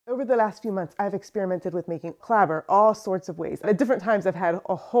Over the last few months, I've experimented with making clabber all sorts of ways. At different times, I've had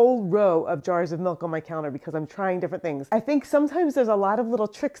a whole row of jars of milk on my counter because I'm trying different things. I think sometimes there's a lot of little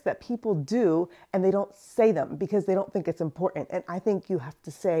tricks that people do and they don't say them because they don't think it's important. And I think you have to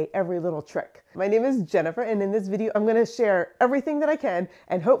say every little trick. My name is Jennifer, and in this video, I'm going to share everything that I can,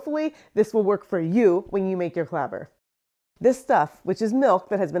 and hopefully this will work for you when you make your clabber. This stuff, which is milk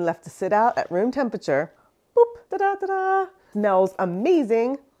that has been left to sit out at room temperature, boop, da-da-da-da, smells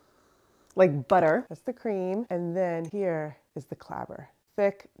amazing. Like butter. That's the cream. And then here is the clabber.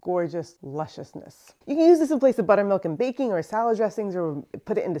 Thick, gorgeous lusciousness. You can use this in place of buttermilk in baking or salad dressings or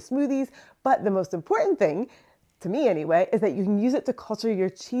put it into smoothies. But the most important thing, to me anyway, is that you can use it to culture your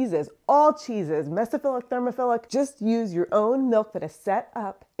cheeses. All cheeses, mesophilic, thermophilic. Just use your own milk that is set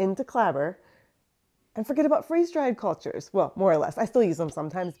up into clabber and forget about freeze-dried cultures. Well, more or less. I still use them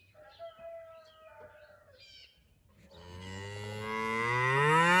sometimes.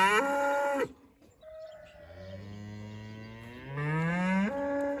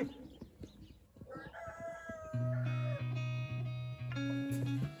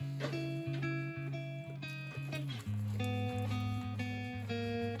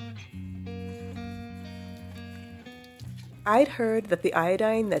 I'd heard that the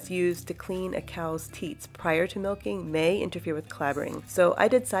iodine that's used to clean a cow's teats prior to milking may interfere with clabbering, so I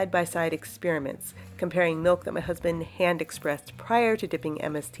did side-by-side experiments, comparing milk that my husband hand-expressed prior to dipping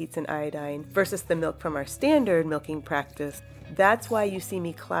Emma's teats in iodine versus the milk from our standard milking practice. That's why you see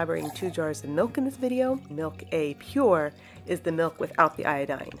me clabbering 2 jars of milk in this video. Milk A Pure is the milk without the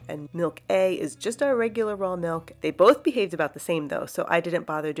iodine, and Milk A is just our regular raw milk. They both behaved about the same though, so I didn't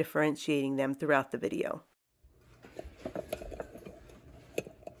bother differentiating them throughout the video.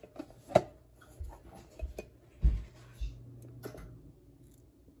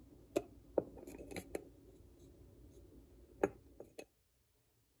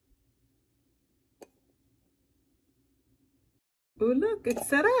 Oh look, it's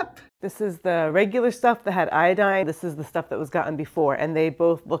set up. This is the regular stuff that had iodine. This is the stuff that was gotten before, and they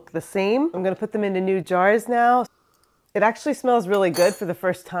both look the same. I'm gonna put them into new jars now. It actually smells really good for the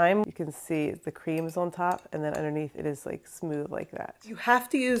first time. You can see the cream is on top, and then underneath it is like smooth like that. You have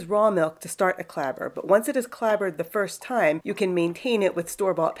to use raw milk to start a clabber, but once it is clabbered the first time, you can maintain it with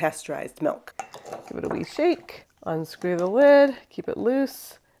store-bought pasteurized milk. Give it a wee shake, unscrew the lid, keep it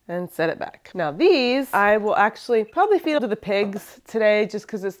loose, and set it back. Now these, I will actually probably feed to the pigs today just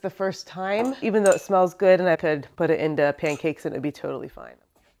because it's the first time, even though it smells good and I could put it into pancakes and it'd be totally fine.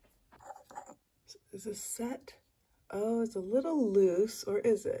 So is this set? Oh, it's a little loose, or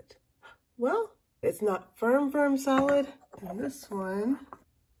is it? Well, it's not firm solid. And this one,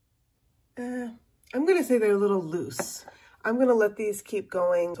 I'm gonna say they're a little loose. I'm gonna let these keep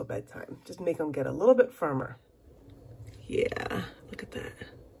going until bedtime. Just make them get a little bit firmer. Yeah, look at that.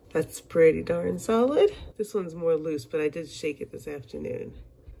 That's pretty darn solid. This one's more loose, but I did shake it this afternoon.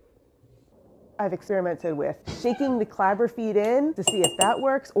 I've experimented with shaking the clabber feed in to see if that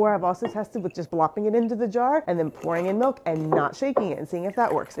works, or I've also tested with just plopping it into the jar and then pouring in milk and not shaking it and seeing if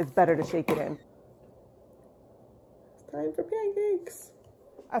that works. It's better to shake it in. It's time for pancakes.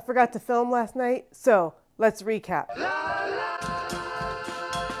 I forgot to film last night, so let's recap.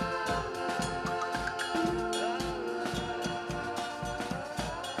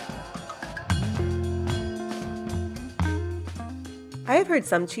 I have heard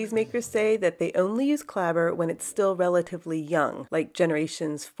some cheesemakers say that they only use clabber when it's still relatively young, like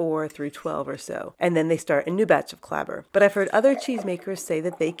generations 4 through 12 or so, and then they start a new batch of clabber. But I've heard other cheesemakers say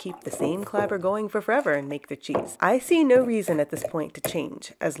that they keep the same clabber going for forever and make their cheese. I see no reason at this point to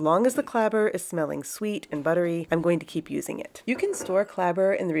change. As long as the clabber is smelling sweet and buttery, I'm going to keep using it. You can store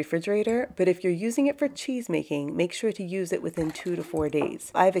clabber in the refrigerator, but if you're using it for cheese making, make sure to use it within 2 to 4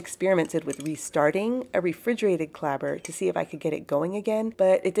 days. I've experimented with restarting a refrigerated clabber to see if I could get it going again,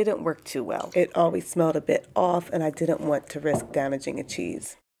 but it didn't work too well. It always smelled a bit off and I didn't want to risk damaging a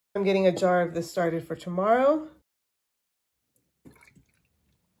cheese. I'm getting a jar of this started for tomorrow.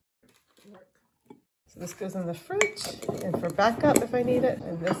 So this goes in the fridge and for backup if I need it,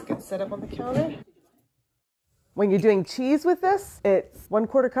 and this gets set up on the counter. When you're doing cheese with this, it's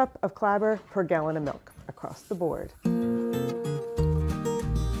 1/4 cup of clabber per gallon of milk across the board.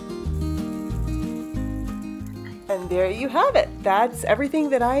 And there you have it. That's everything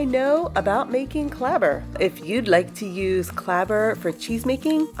that I know about making clabber. If you'd like to use clabber for cheese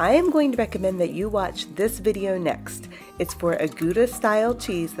making, I am going to recommend that you watch this video next. It's for a Gouda style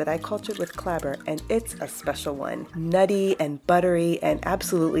cheese that I cultured with clabber, and it's a special one. Nutty and buttery and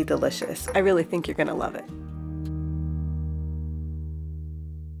absolutely delicious. I really think you're gonna love it.